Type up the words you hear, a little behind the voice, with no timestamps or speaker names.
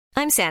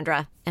I'm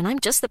Sandra, and I'm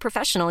just the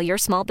professional your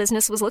small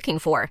business was looking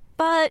for.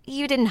 But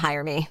you didn't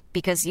hire me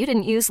because you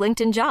didn't use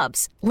LinkedIn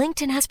Jobs.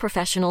 LinkedIn has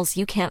professionals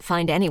you can't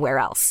find anywhere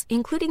else,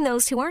 including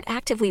those who aren't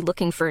actively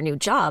looking for a new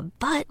job,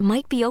 but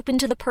might be open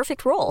to the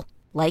perfect role,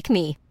 like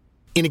me.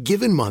 In a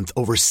given month,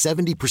 over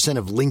 70%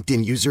 of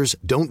LinkedIn users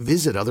don't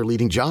visit other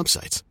leading job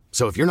sites.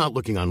 So if you're not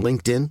looking on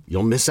LinkedIn,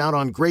 you'll miss out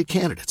on great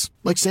candidates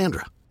like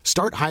Sandra.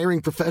 Start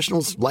hiring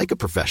professionals like a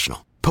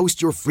professional.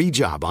 Post your free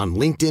job on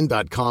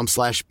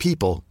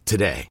linkedin.com/people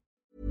today.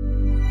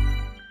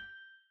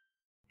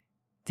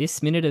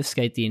 This minute of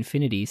Skate the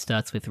Infinity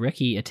starts with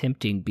Reki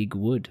attempting Big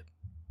Wood.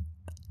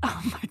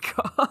 Oh my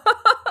god.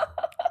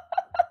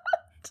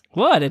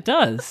 What? It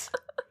does.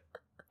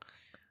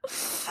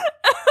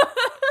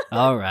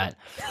 All right.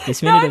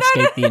 This minute of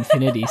Skate the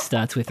Infinity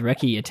starts with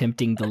Reki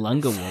attempting the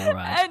Lunga Wall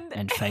ride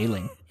and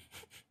failing.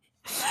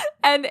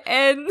 And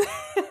ends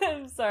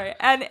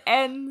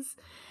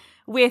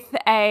with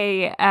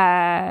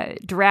a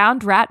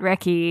drowned rat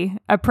Reki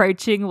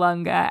approaching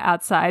Lunga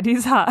outside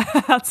his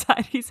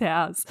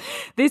house.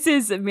 This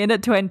is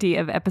minute 20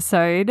 of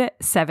episode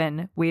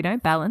 7. We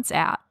Don't Balance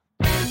Out.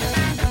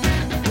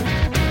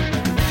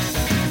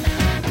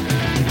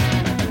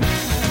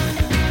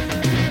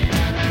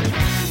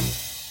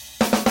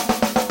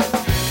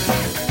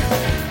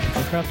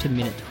 We're up to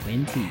minute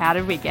 20. How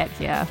did we get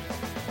here?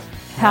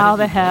 How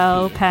the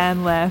hell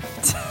Pan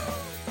left?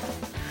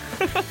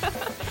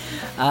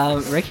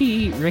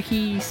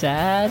 Reki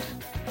sad.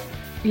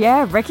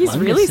 Yeah, Reki's Lunga's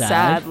really sad.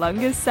 sad.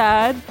 Lunga's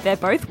sad. They're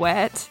both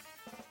wet.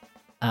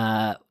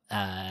 Hey.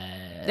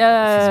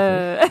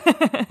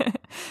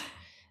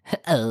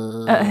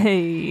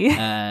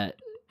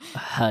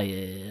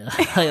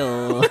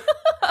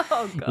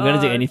 Oh, God. We're going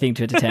to do anything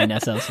to entertain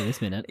ourselves for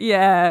this minute.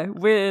 Yeah,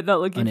 we're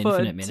not looking An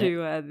forward infinite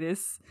to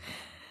this.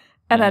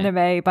 An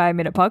anime by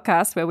minute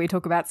podcast where we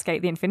talk about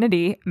Skate the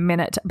Infinity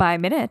minute by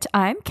minute.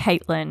 I'm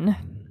Caitlin.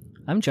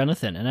 I'm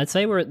Jonathan, and I'd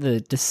say we're at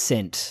the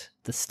descent,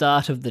 the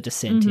start of the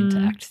descent into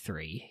Act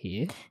 3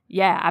 here.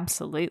 Yeah,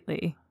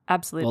 absolutely.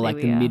 Absolutely. Or like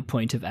we the are.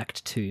 midpoint of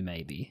Act 2,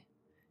 maybe.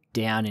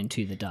 Down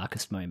into the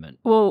darkest moment.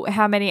 Well,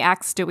 how many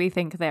acts do we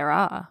think there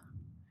are?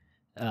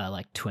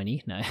 Like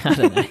 20? No, I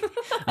don't know.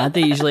 Aren't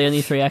there usually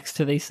only 3 acts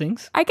to these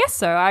things? I guess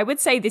so. I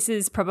would say this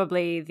is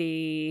probably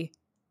the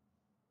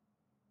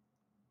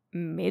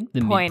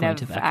midpoint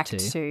of Act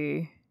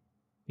 2.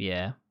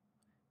 Yeah.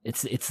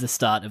 It's the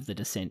start of the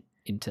descent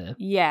into...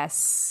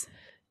 Yes.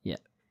 Yeah.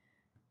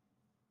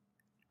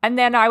 And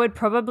then I would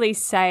probably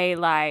say,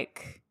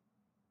 like,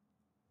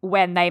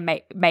 when they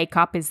make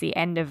up is the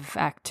end of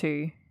Act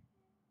 2.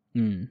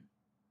 Mm.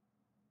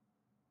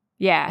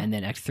 Yeah. And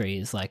then Act 3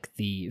 is like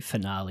the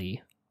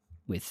finale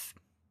with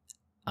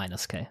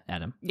Inosuke,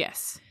 Adam.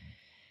 Yes.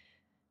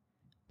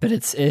 But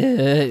it's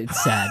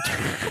sad.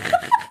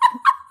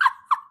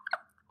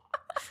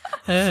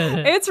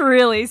 It's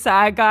really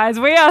sad, guys.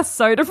 We are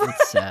so depressed.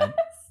 It's sad.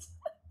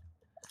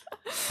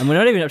 And we're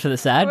not even up to the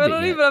sad We're bit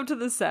not yet. even up to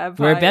the sad part.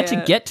 We're about yet.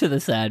 to get to the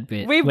sad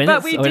bit. When I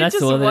just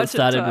saw that it watch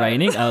started twice.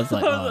 raining, I was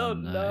like, oh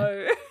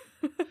no.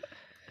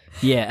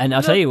 Yeah, and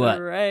I'll tell you what,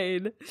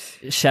 Rain.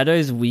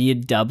 Shadow's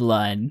weird dub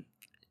line,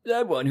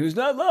 that one who's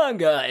not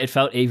longer, it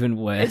felt even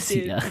worse It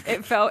did. here.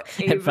 It felt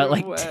even It felt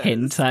like worse.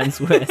 10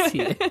 times worse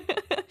here.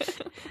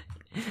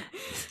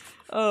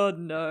 Oh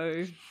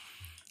no.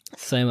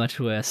 So much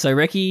worse. So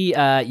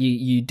Reki,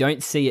 you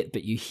don't see it,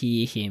 but you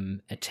hear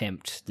him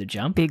attempt the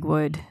jump. Big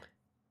Wood.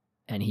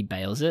 And he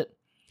bails it.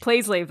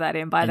 Please leave that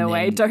in, by And the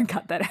way. then- Don't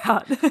cut that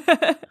out.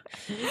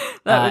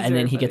 And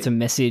then he gets a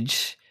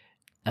message,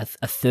 a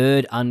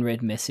third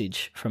unread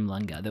message from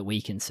Lunga that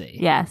we can see.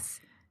 Yes.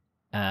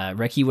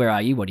 Reki, where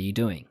are you? What are you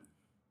doing?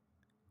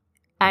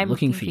 I'm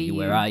looking for you.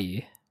 Where are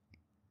you?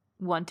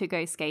 Want to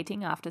go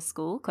skating after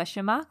school?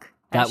 Question mark.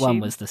 That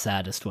one was the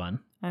saddest one.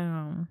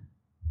 Oh.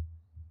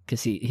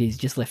 Because he's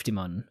just left him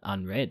on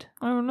unread.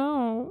 Oh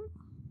no.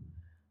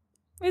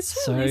 It's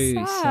So really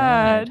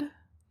sad. sad.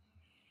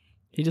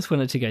 He just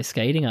wanted to go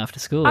skating after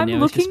school, I'm and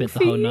now he's just looking spent for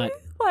the whole you. night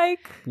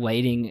Like,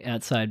 waiting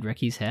outside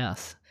Reki's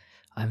house.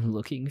 I'm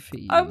looking for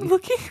you. I'm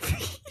looking for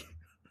you.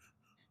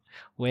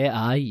 Where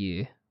are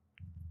you?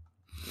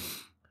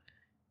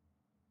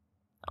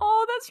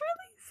 Oh, that's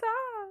really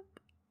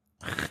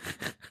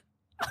sad.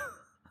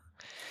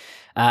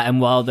 And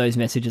while those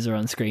messages are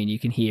on screen, you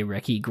can hear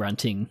Reki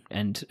grunting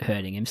and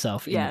hurting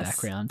himself in the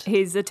background.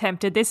 He's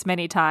attempted this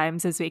many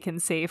times, as we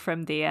can see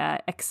from the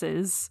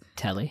X's.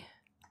 Tally.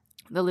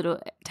 The little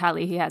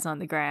tally he has on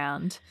the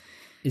ground.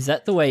 Is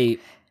that the way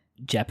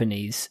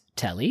Japanese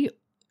tally?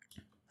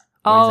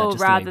 Oh, just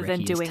the way rather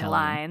than Reki is doing tallying?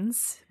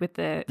 lines with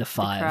the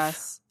 5.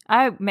 cross.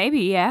 Oh, maybe,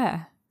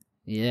 yeah.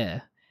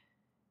 Yeah.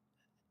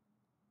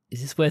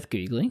 Is this worth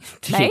Googling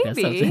to keep ourselves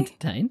Maybe.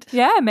 entertained?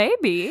 Yeah,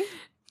 maybe.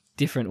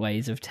 Different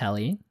ways of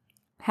tallying.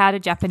 How do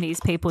Japanese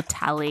people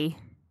tally?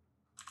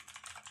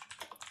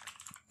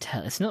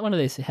 It's not one of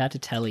those how to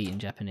tally in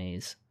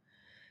Japanese.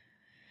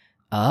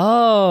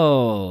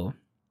 Oh.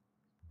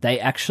 They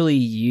actually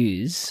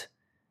use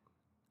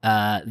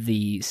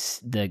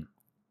the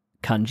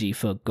kanji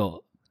for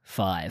go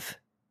 5.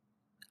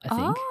 I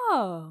think.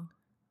 Oh,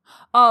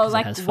 'Cause it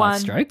like has 5 1,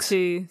 strokes.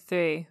 2,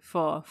 3,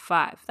 4,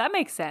 5. That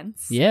makes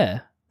sense.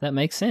 Yeah, that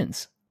makes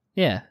sense.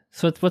 Yeah.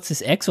 So what's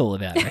this X all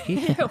about,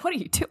 Ricky? What are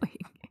you doing?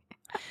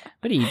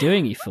 What are you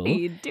doing, you fool? What are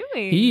you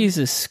doing? He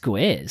uses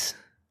squares.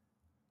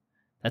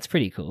 That's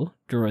pretty cool.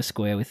 Draw a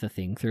square with a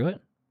thing through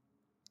it.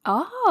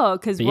 Oh,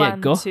 because But yeah,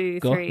 1, goh 2,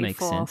 goh 3, makes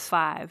 4, sense.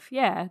 5.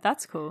 Yeah,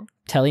 that's cool.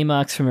 Tally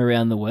marks from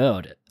around the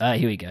world.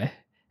 Here we go.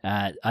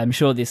 I'm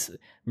sure this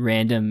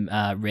random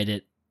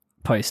Reddit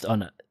post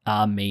on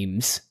our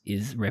memes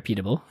is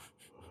reputable.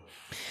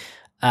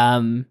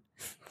 Am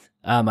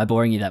I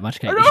boring you that much,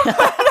 Katie?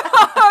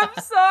 I'm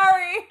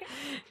sorry.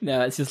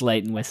 No, it's just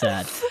late and we're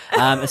sad.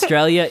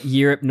 Australia,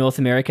 Europe, North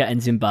America,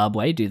 and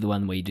Zimbabwe do the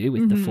one we do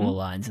with the 4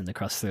 lines and the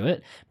cross through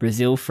it.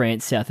 Brazil,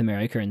 France, South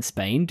America, and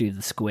Spain do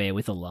the square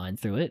with a line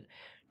through it.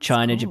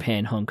 China,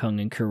 Japan, Hong Kong,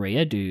 and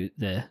Korea do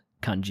the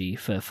kanji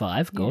for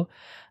 5. Go.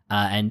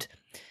 And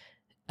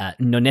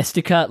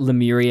Nonestica,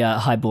 Lemuria,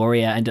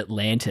 Hyboria, and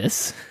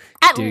Atlantis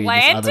do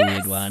this other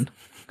weird one.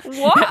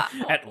 What?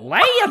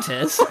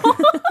 Atlantis?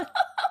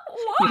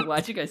 What?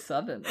 Why'd you go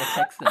southern or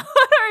Texan?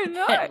 I don't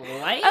know.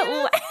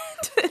 Atlantis?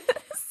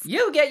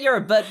 You get your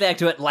butt back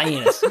to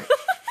Atlantis.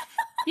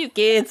 You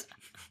kids.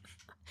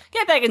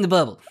 Get back in the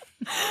bubble.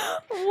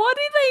 What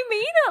do they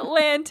mean,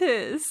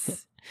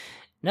 Atlantis?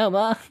 No,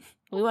 Ma.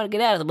 We want to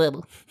get out of the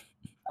bubble.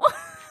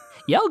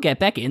 Y'all get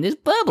back in this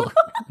bubble.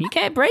 You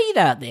can't breathe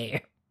out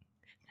there.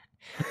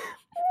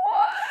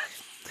 What?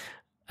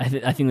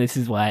 I think this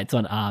is why it's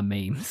on our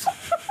memes.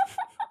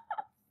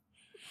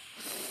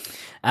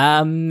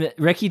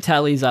 Reki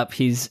tallies up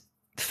his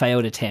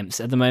failed attempts.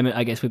 At the moment,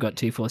 I guess we've got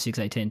 2, 4, 6,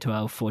 8, 10,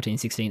 12, 14,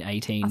 16,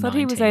 18, I thought 19,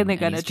 he was only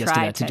going to he's try just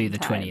about to 10 do the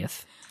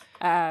times.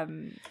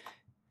 20th.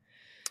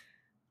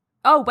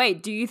 Oh,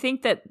 wait. Do you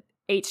think that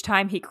each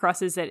time he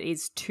crosses it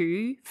is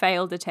 2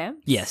 failed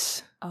attempts?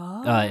 Yes.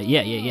 Oh.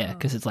 Yeah.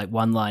 Because it's like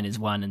 1 line is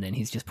 1 and then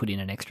he's just put in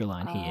an extra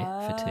line here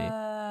for 2.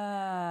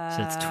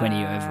 So it's 20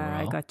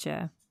 overall. I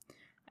gotcha.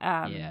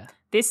 Yeah.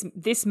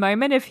 This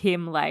moment of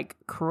him like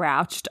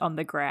crouched on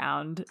the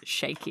ground,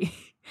 shaking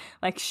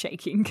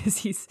because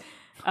he's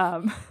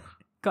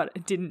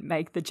didn't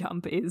make the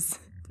jump is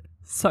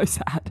so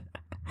sad.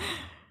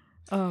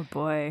 Oh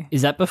boy.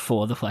 Is that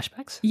before the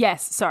flashbacks?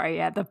 Yes. Sorry.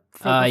 Yeah.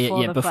 Before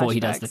he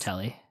does the flashbacks.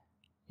 tally.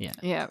 Yeah.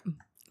 Yeah.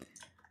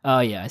 Oh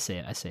yeah, I see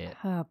it.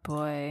 Oh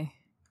boy.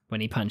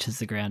 When he punches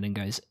the ground and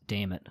goes,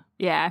 "Damn it."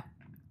 Yeah.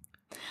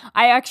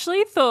 I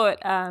actually thought.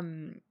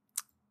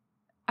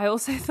 I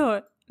also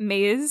thought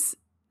Mia's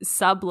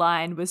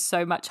subline was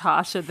so much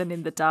harsher than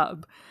in the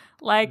dub.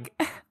 Like,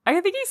 I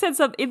think he said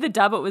something in the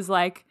dub. It was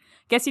like,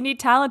 "Guess you need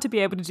talent to be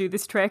able to do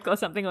this trick," or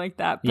something like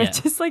that. But Yeah.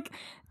 just like,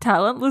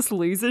 talentless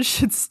losers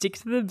should stick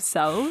to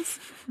themselves.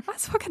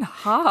 That's fucking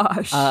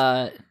harsh.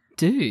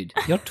 Dude,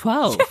 you're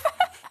 12.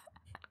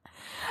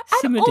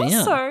 And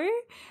also,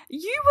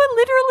 you were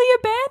literally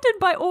abandoned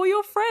by all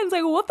your friends.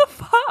 Like, what the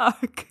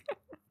fuck?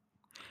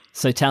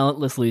 So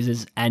talentless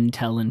losers and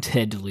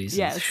talented losers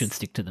Yes. should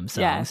stick to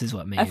themselves, Yeah. is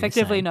what me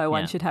Effectively, saying. no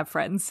one Yeah. should have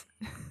friends.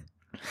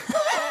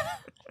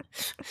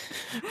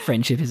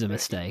 Friendship is a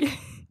mistake.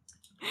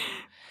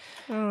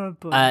 Oh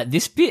boy.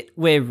 This bit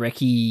where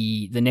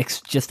Reki,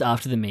 just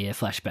after the Mia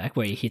flashback,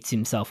 where he hits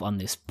himself on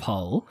this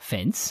pole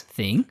fence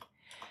thing,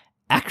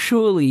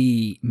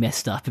 actually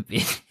messed up a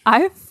bit.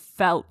 I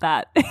felt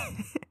that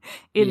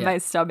in Yeah. my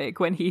stomach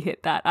when he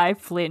hit that. I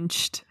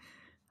flinched.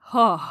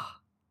 Oh.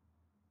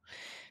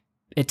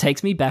 It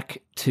takes me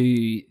back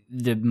to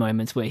the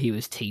moments where he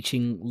was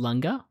teaching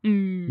Lunga.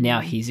 Now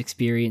he's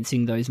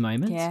experiencing those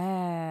moments.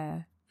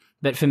 Yeah.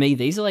 But for me,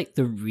 these are like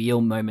the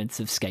real moments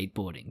of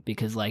skateboarding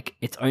because like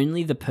it's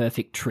only the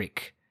perfect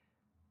trick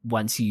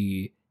once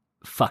you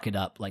fuck it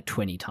up like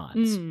 20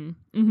 times.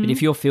 Mm-hmm. But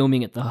if you're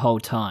filming it the whole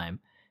time,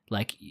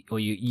 like, or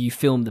you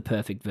film the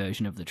perfect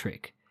version of the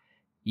trick,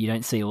 you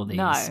don't see all these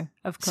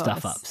of course.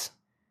 stuff ups.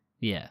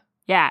 Yeah.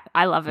 Yeah,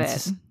 I love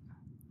it.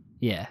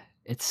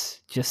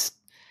 It's just,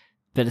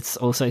 but it's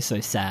also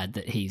so sad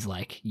that he's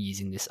like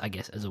using this, I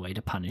guess, as a way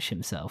to punish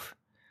himself.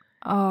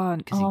 Oh,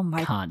 'Cause he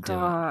my can't do it.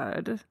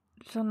 God.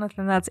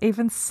 Jonathan, that's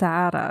even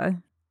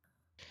sadder.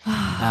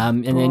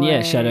 And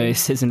then Shadow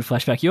says in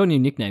flashback, your new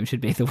nickname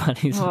should be the one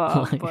who's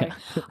boy.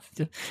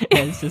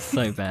 it's just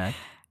so bad.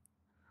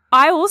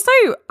 I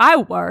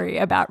worry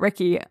about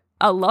Reki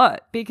a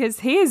lot because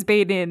he has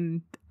been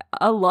in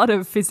a lot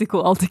of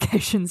physical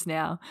altercations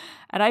now,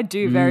 and I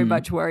do very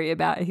much worry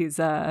about his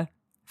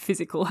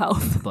physical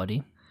health.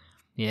 Body.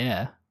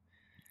 Yeah.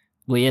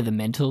 Well, yeah, the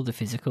mental, the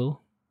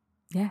physical.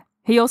 Yeah.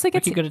 He also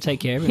gets Reki got to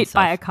take care of hit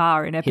himself. by a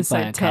car in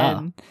episode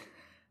 10.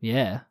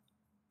 Yeah.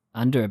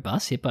 Under a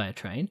bus, hit by a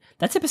train.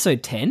 That's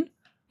episode 10.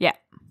 Yeah.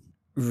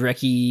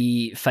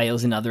 Reki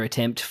fails another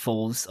attempt,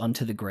 falls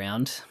onto the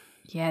ground.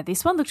 Yeah,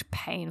 this one looked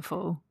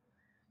painful.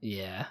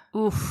 Yeah.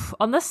 Oof.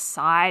 On the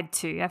side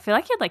too. I feel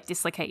like you'd like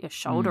dislocate your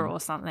shoulder or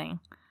something.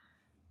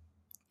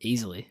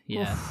 Easily,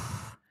 yeah.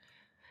 Oof.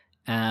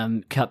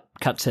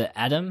 Cut to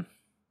Adam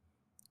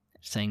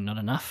saying not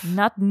enough.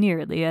 Not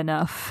nearly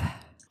enough.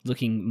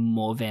 looking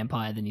more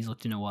vampire than he's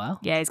looked in a while.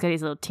 Yeah, he's got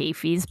his little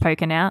teethies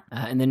poking out.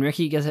 And then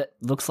Reki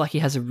looks like he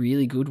has a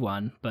really good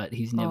one, but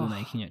he's never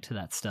making it to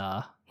that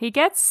star. He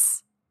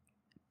gets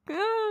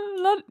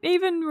not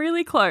even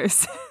really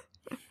close.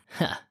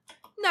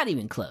 Not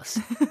even close.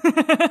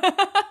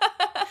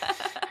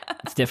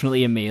 It's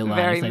definitely a Mia line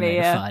Very if they made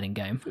Mia. a fighting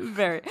game.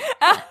 Very.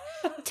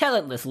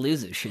 Talentless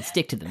losers should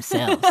stick to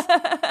themselves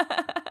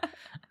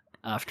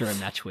after a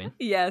match win.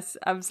 Yes,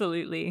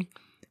 absolutely.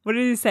 What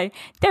did he say?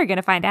 They're going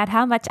to find out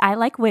how much I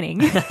like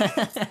winning.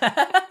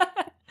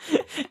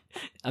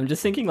 I'm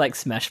just thinking like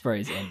Smash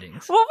Bros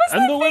endings. What was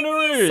And the the thing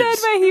winner he is said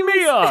where he was?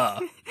 Mia.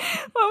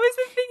 What was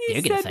the thing he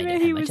They're going to said find where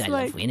out he how much was I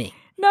like? love winning.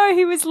 No,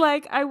 he was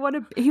like, I want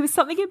to. He was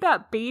something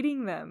about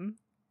beating them.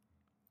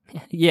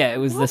 Yeah, it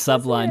was the What was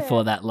subline it?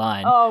 for that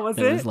line. Oh, was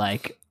it? it? was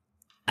like,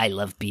 I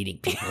love beating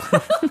people.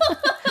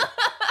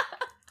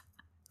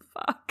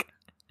 Fuck.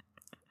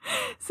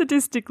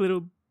 Sadistic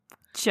little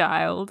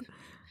child.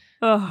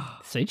 Oh,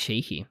 So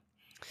cheeky.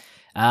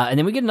 And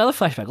then we get another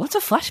flashback. Lots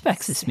of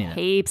flashbacks this minute.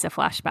 heaps of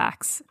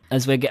flashbacks.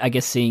 As we're, I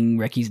guess, seeing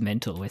Reki's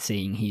mental, we're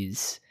seeing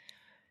his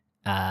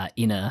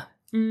inner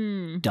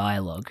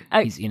dialogue,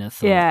 his inner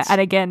thoughts. Yeah, and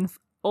again,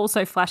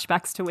 also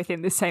flashbacks to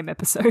within the same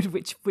episode,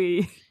 which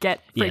we get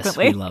frequently. Yes,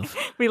 we love.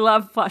 We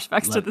love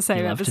flashbacks to the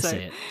same we love episode. to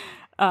see it.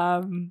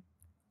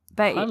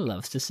 But I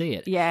loves to see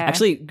it. Yeah.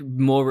 Actually,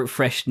 more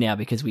refreshed now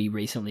because we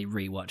recently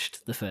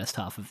rewatched the first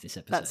half of this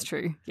episode. that's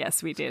true.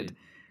 Yes, we did.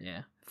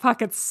 Yeah.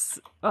 Fuck, it's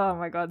oh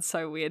my god,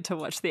 so weird to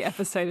watch the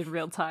episode in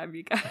real time,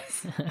 you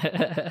guys.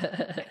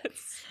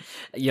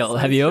 Yo, so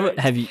have you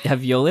strange.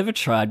 have y'all ever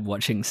tried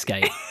watching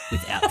Skate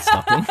without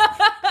stopping?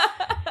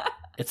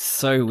 It's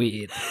so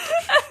weird.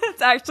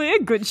 It's actually a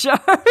good show.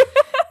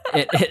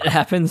 It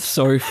happens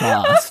so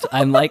fast.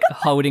 I'm like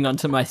holding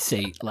onto my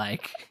seat,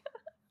 like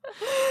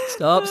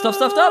stop.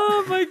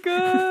 Oh my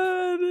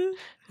god.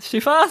 It's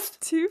too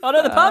fast. Too Oh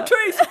no, the palm fast.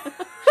 trees.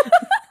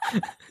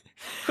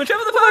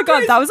 Whichever the Oh my palm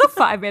god, that was a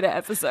 5-minute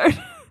episode.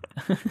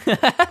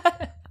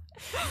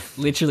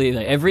 Literally, though,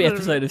 every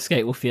episode of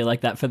Skate will feel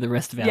like that for the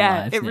rest of our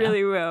Yeah, lives. it now.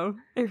 really will.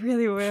 It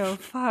really will.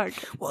 Fuck.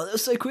 Well, that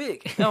was so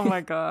quick. Oh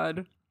my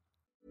god.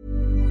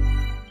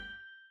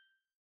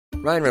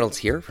 Ryan Reynolds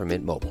here from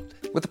Mint Mobile.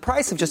 With the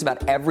price of just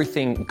about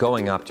everything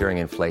going up during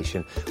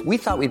inflation, we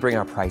thought we'd bring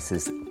our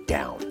prices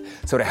down.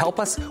 So to help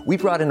us, we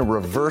brought in a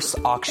reverse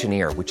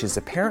auctioneer, which is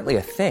apparently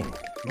a thing.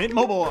 Mint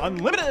Mobile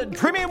Unlimited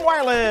Premium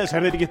Wireless.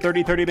 How to get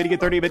 30, 30, bit to get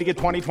 30, bit to get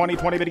 20, 20,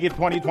 20, bit to get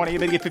 20, 20,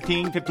 bit to get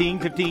 15, 15,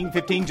 15,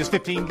 15, just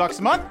 $15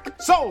 a month?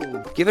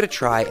 Sold! Give it a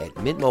try at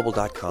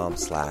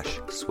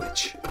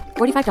mintmobile.com/switch.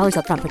 $45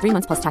 up front for 3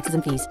 months plus taxes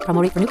and fees.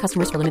 Promo rate for new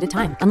customers for limited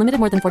time. Unlimited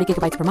more than 40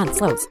 gigabytes per month.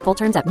 Slows full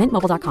terms at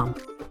mintmobile.com.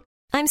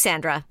 I'm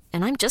Sandra,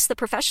 and I'm just the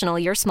professional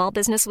your small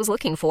business was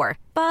looking for.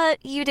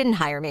 But you didn't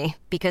hire me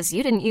because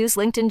you didn't use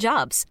LinkedIn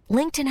Jobs.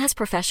 LinkedIn has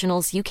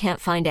professionals you can't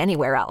find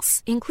anywhere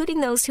else,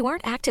 including those who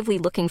aren't actively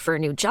looking for a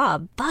new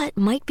job, but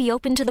might be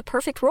open to the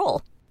perfect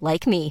role,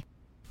 like me.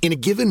 In a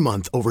given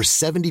month, over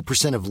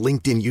 70% of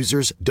LinkedIn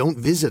users don't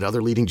visit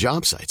other leading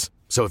job sites.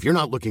 So if you're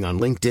not looking on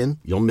LinkedIn,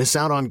 you'll miss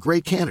out on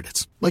great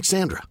candidates like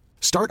Sandra.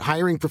 Start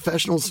hiring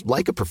professionals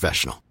like a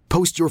professional.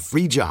 Post your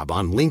free job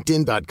on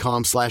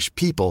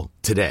linkedin.com/people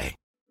today.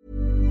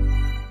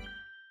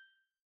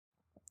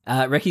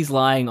 Reki's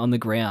lying on the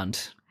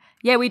ground.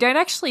 Yeah, we don't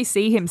actually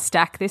see him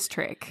stack this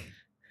trick.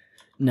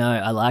 No,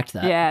 I liked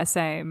that. Yeah,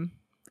 same.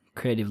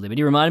 Creative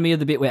liberty. Reminded me of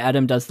the bit where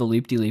Adam does the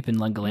loop-de-loop and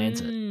Lunga lands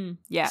it.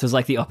 Yeah. So it's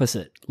like the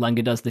opposite.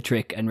 Lunga does the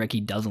trick and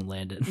Reki doesn't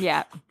land it.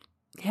 Yeah.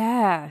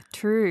 Yeah,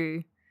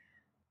 true.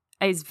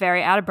 He's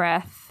very out of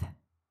breath.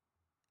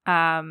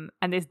 And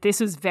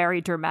this was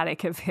very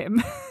dramatic of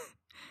him.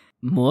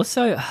 More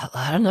so,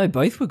 I don't know,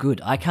 both were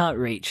good. I can't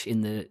reach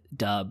in the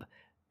dub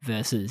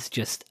versus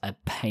just a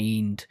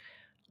pained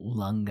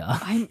Lunga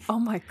Oh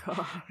my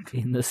god.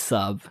 in the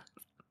sub.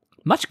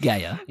 Much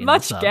gayer. In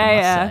Much the sub,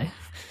 gayer.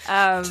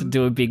 I must say. To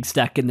do a big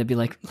stack and they'd be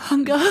like,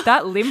 Lunga,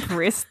 That limp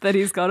wrist that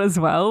he's got as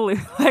well.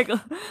 Like,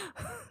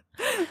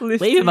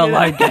 leave him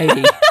alone,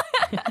 Katie.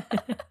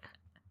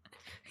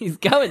 He's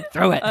going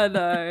through it. I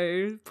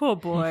know. Poor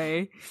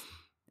boy.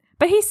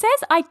 But he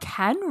says, I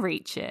can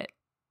reach it.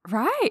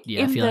 Right?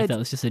 Yeah, I feel like that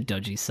was just a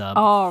dodgy sub.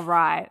 Oh,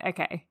 right.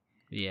 Okay.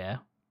 Yeah.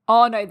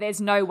 Oh, no,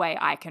 there's no way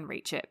I can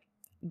reach it.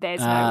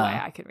 There's no way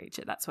I can reach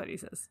it. That's what he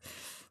says.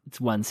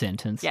 It's one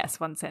sentence. Yes,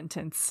 one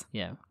sentence.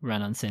 Yeah,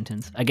 run on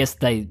sentence. I guess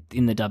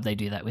in the dub they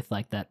do that with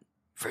like that,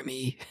 for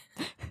me.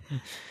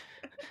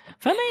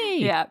 For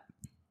me! Yeah.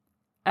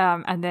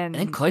 And And then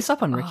then close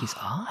up on Ricky's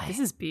eye. this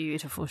is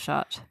beautiful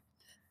shot.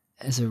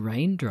 As a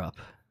raindrop.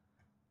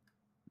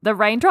 The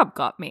raindrop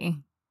got me.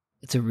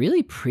 It's a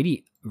really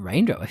pretty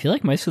raindrop. I feel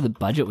like most of the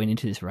budget went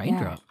into this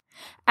raindrop.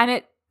 And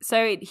it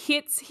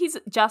hits his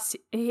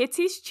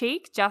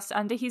cheek just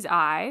under his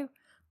eye,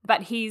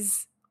 but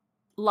he's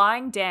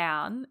lying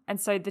down, and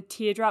so the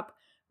teardrop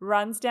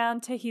runs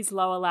down to his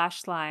lower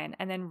lash line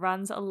and then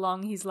runs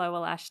along his lower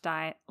lash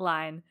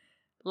line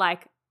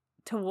like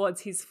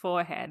towards his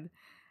forehead.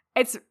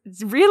 It's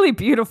really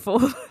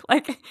beautiful.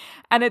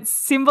 And it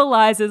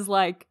symbolizes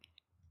like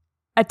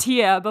a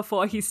tear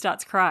before he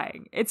starts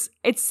crying. It's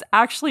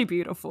actually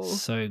beautiful.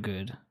 So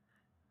good.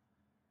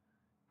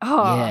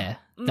 Oh, Yeah,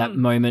 that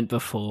moment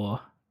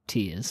before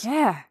tears.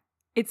 yeah.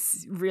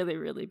 It's really,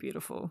 really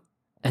beautiful.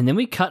 And then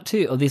we cut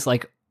to this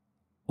like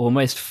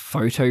almost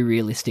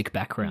photorealistic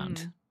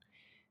background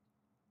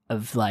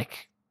of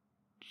like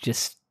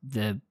just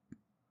the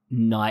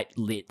night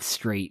lit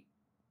street,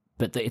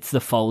 but it's the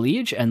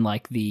foliage and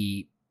like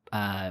the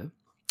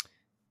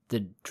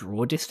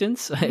draw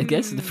distance, I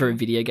guess, for a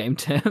video game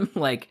term.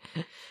 like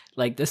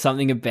there's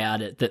something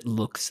about it that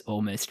looks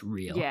almost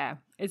real. Yeah,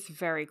 it's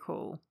very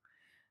cool.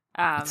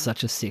 It's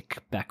such a sick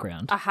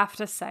background. I have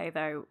to say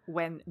though,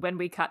 when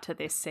we cut to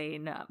this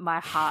scene,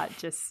 my heart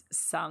just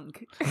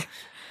sunk.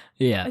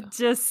 Yeah. It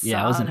just sunk.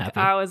 Yeah, I wasn't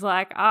happy. I was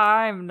like,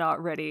 I'm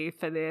not ready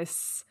for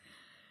this.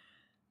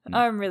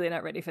 I'm really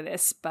not ready for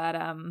this. But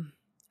and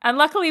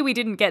luckily we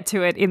didn't get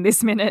to it in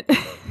this minute.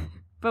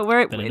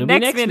 But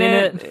next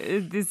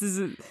minute. This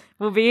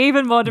will be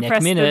even more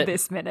depressed than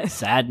this minute.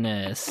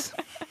 Sadness.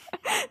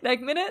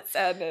 Next minute,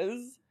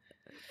 sadness.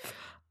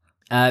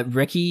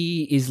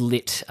 Reki is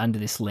lit under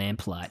this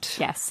lamplight.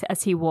 Yes,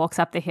 as he walks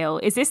up the hill.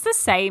 Is this the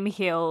same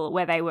hill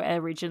where they were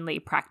originally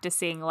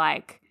practicing,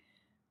 like,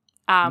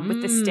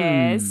 with the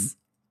stairs?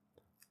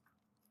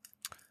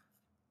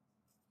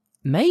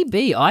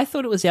 Maybe. I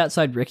thought it was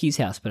outside Reki's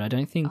house, but I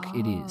don't think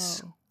it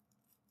is.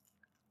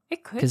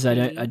 It could be. Because I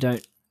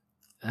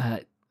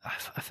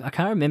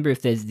can't remember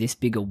if there's this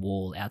big a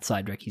wall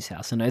outside Reki's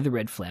house. I know the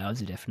red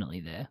flowers are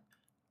definitely there.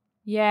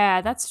 Yeah,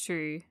 that's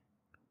true.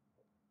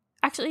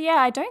 Actually, yeah,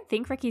 I don't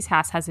think Reki's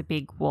house has a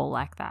big wall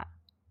like that.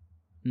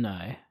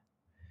 No.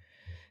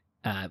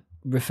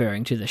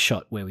 Referring to the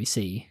shot where we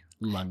see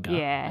Lunga,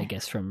 I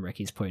guess, from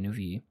Reki's point of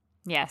view.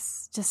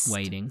 Yes, just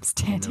waiting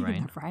standing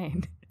in the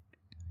rain.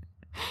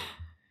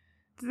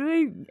 Do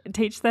they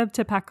teach them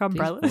to pack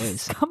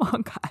umbrellas? Come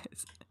on,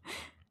 guys.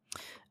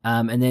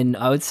 And then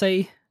I would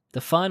say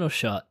the final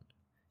shot,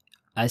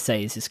 I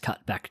say, is just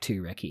cut back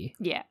to Reki.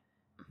 Yeah.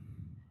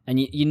 And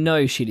you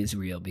know shit is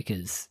real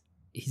because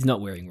he's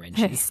not wearing Renshi.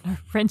 Yes, no,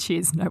 Renshi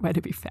is nowhere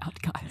to be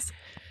found, guys.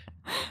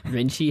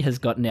 Renshi has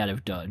gotten out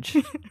of Dodge.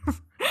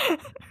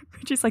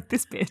 Renshi's like,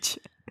 this bitch.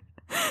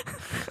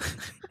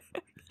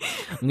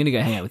 I'm going to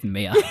go hang out with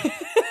Mia.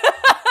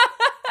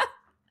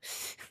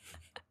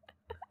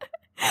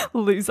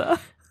 Loser.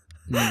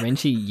 And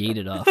Renshi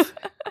yeeted off.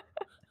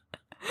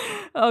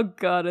 Oh,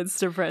 God, it's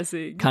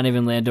depressing. Can't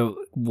even land a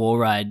war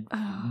ride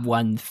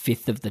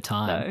 1/5 of the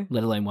time,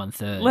 let alone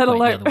 1/3. Let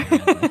alone.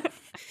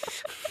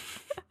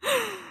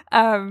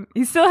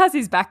 He still has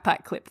his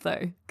backpack clip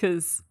though,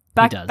 because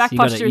back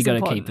posture is important. You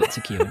got to keep it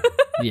secured.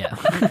 Yeah.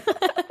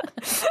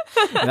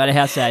 No matter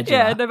how sad you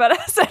are. Yeah, no matter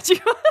how sad you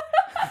are.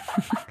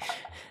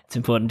 It's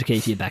important to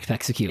keep your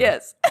backpack secure.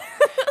 Yes.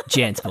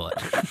 Jansport.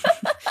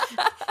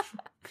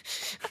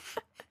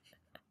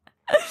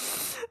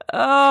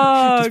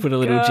 Oh, just put a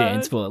little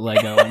Jansport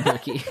logo on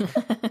Ricky.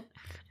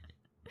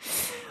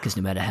 Because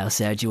no matter how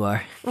sad you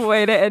are.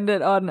 Way to end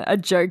it on a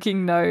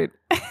joking note.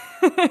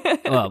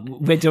 Well,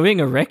 we're doing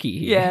a recce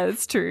here. Yeah,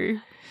 it's true.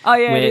 Oh,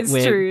 yeah, it's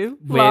true.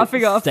 We're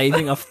laughing off.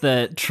 staving off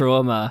the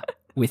trauma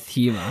with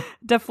humour.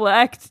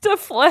 Deflect.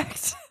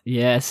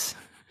 Yes.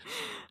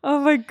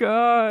 Oh, my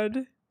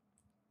God.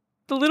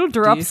 The little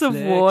drops of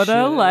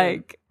water,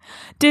 like,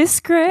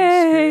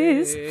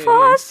 disgrace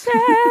for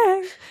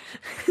shame.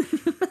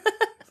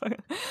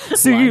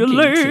 See you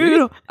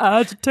later,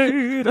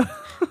 agitator.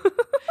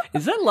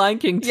 Is that Lion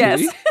King 2?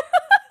 Yes.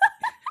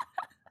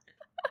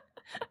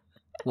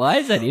 Why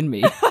is that in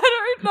me? I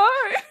don't know.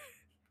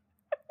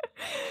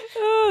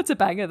 Oh, it's a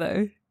banger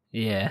though.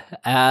 Yeah.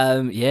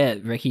 Yeah,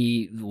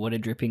 Reki, water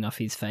dripping off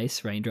his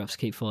face, raindrops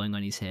keep falling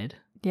on his head.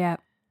 Yeah.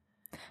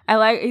 I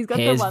like he's got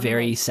hair's the one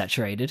very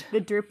saturated. The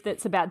drip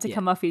that's about to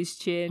come off his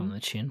chin. On the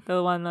chin.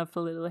 The one of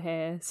the little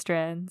hair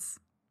strands.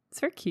 It's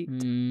very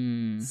cute.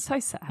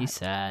 So sad. He's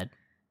sad.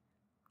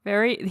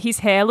 His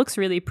hair looks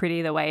really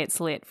pretty the way it's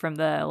lit from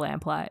the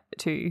lamplight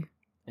too.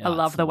 I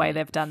love the way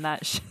they've done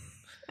that.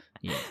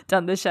 Yeah.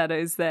 Done the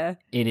shadows there.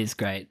 It is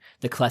great.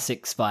 The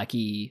classic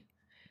spiky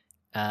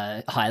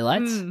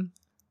highlights.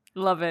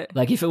 Love it.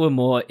 Like if it were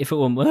more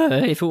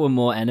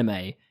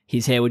anime,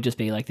 his hair would just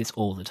be like this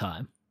all the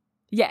time.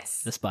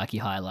 Yes. The spiky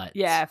highlights.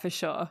 Yeah, for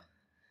sure.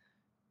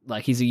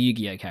 Like he's a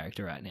Yu-Gi-Oh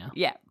character right now.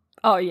 Yeah.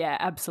 Oh yeah,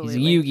 absolutely.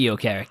 He's a Yu-Gi-Oh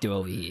character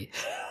over here.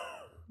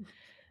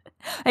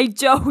 Hey,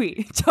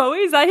 Joey. Joey,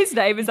 is that his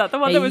name? Is that the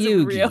one that was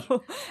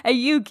real? A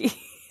Yugi.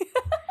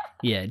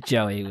 Yeah,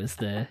 Joey was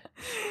the...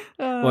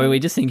 Or are we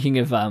just thinking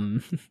of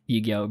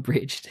Yu-Gi-Oh!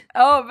 Abridged?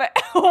 Oh,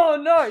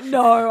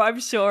 no, I'm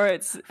sure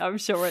it's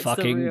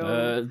fucking the real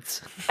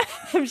birds.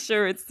 I'm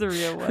sure it's the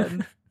real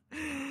one.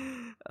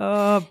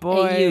 Oh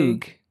boy. Hey,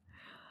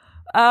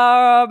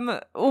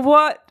 Yug.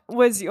 What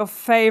was your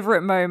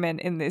favorite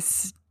moment in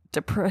this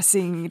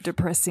depressing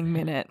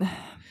minute?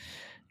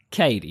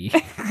 Katie.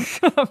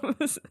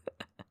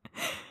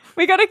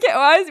 We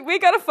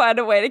gotta find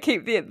a way to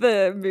keep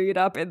the mood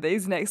up in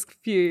these next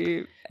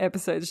few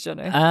episodes,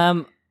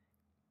 Jono.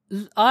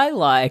 I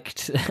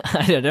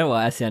don't know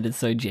why I sounded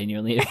so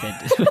genuinely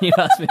offended when you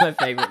asked me my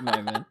favourite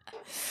moment.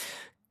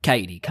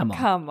 Katie, come on.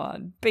 Come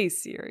on, be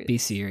serious. Be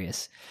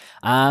serious.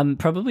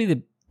 Probably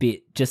the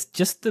bit,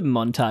 just the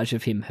montage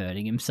of him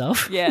hurting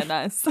himself. Yeah,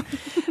 nice.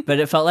 But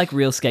it felt like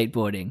real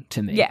skateboarding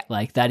to me. Yeah.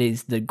 Like, that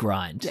is the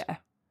grind. Yeah.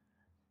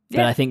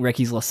 But I think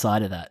Recky's lost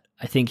sight of that.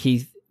 I think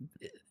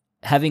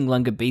having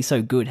Lunga be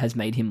so good has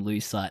made him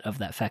lose sight of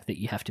that fact that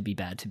you have to be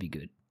bad to be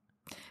good.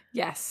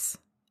 Yes.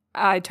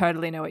 I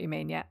totally know what you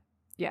mean, yeah.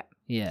 Yeah.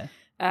 Yeah.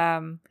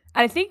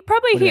 I think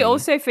probably What he about you?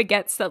 also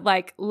forgets that,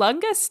 like,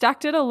 Lunga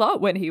stacked it a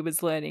lot when he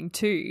was learning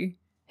too.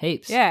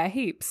 Heaps. Yeah,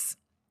 heaps.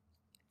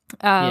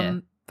 Yeah.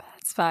 But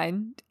that's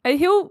fine.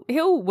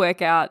 He'll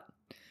work out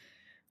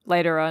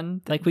later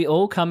on. Like, we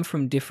all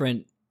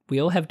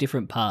have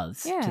different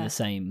paths to Yeah. the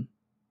same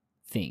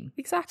thing.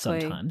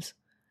 Exactly. Sometimes.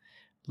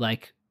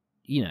 Like,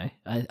 you know,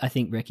 I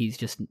think Recky's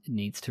just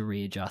needs to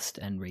readjust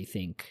and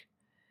rethink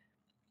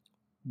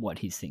what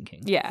he's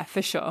thinking. Yeah,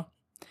 for sure.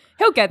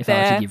 He'll get If I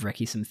were there. to give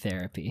Recky some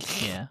therapy,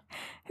 yeah.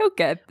 He'll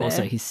get there.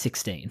 Also, he's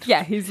 16.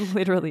 Yeah, he's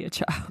literally a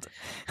child.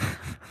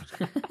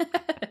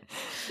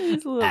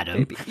 He's a little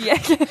Adam. baby. Yeah.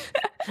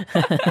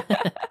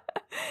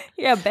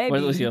 Yeah, baby.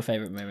 What was your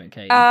favourite moment,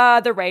 Katie?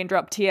 The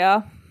raindrop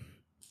tear.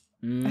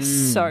 Mm.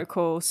 So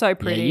cool. So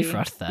pretty. you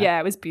frothed that. Yeah,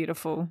 it was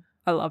beautiful.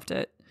 I loved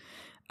it.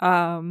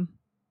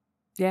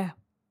 Yeah.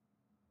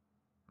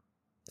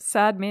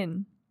 Sad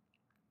min.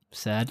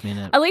 Sad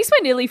minute. At least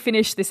we're nearly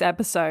finished this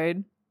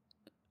episode.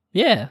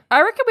 Yeah,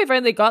 I reckon we've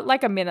only got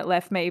like a minute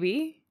left,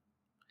 maybe.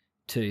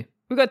 2.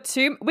 We got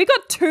 2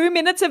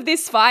 minutes of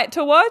this fight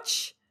to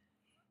watch.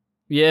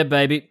 Yeah,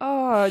 baby.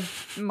 Oh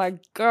my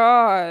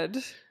god.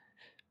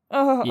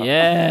 Oh.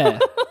 Yeah.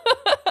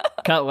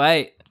 Can't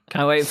wait.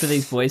 Can't wait for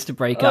these boys to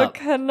break I up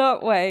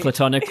cannot wait.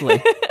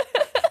 platonically.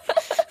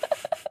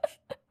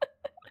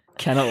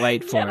 Cannot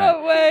wait for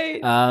Cannot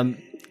wait. it.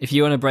 If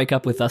you want to break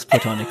up with us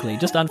platonically,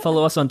 just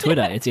unfollow us on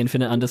Twitter. It's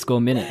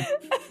 _minute.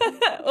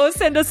 Or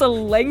send us a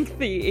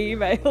lengthy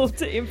email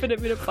to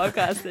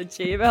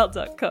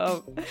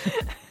infiniteminutepodcast@gmail.com.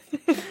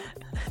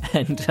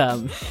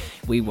 And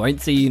we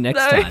won't see you next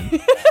time.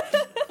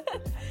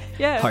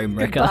 Yeah.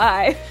 Homewrecker.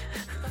 Bye.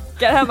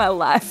 Get out of my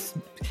life.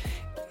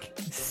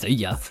 See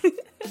ya.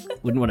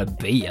 Wouldn't want to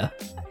be ya.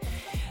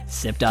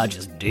 Except I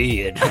just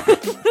did.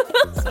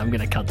 I'm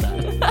going to cut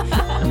that.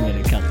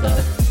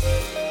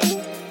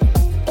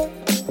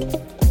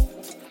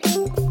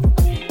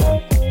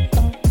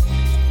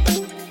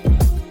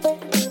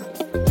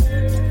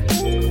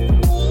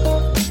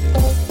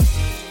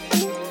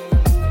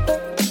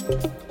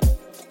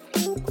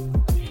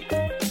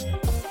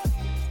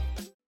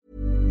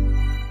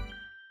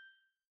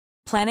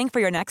 Planning for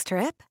your next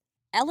trip?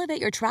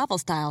 Elevate your travel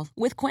style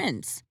with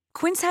Quince.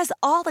 Quince has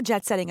all the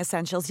jet-setting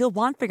essentials you'll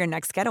want for your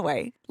next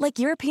getaway, like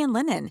European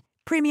linen,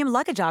 premium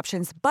luggage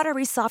options,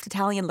 buttery soft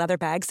Italian leather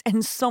bags,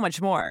 and so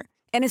much more.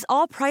 And is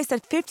all priced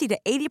at 50 to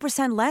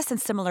 80% less than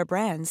similar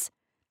brands.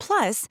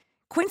 Plus,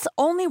 Quince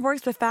only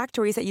works with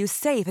factories that use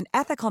safe and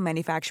ethical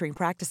manufacturing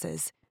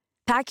practices.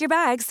 Pack your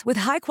bags with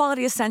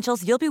high-quality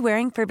essentials you'll be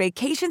wearing for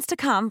vacations to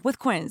come with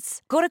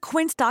Quince. Go to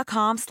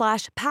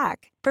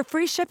quince.com/pack for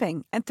free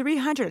shipping and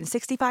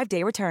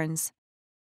 365-day returns.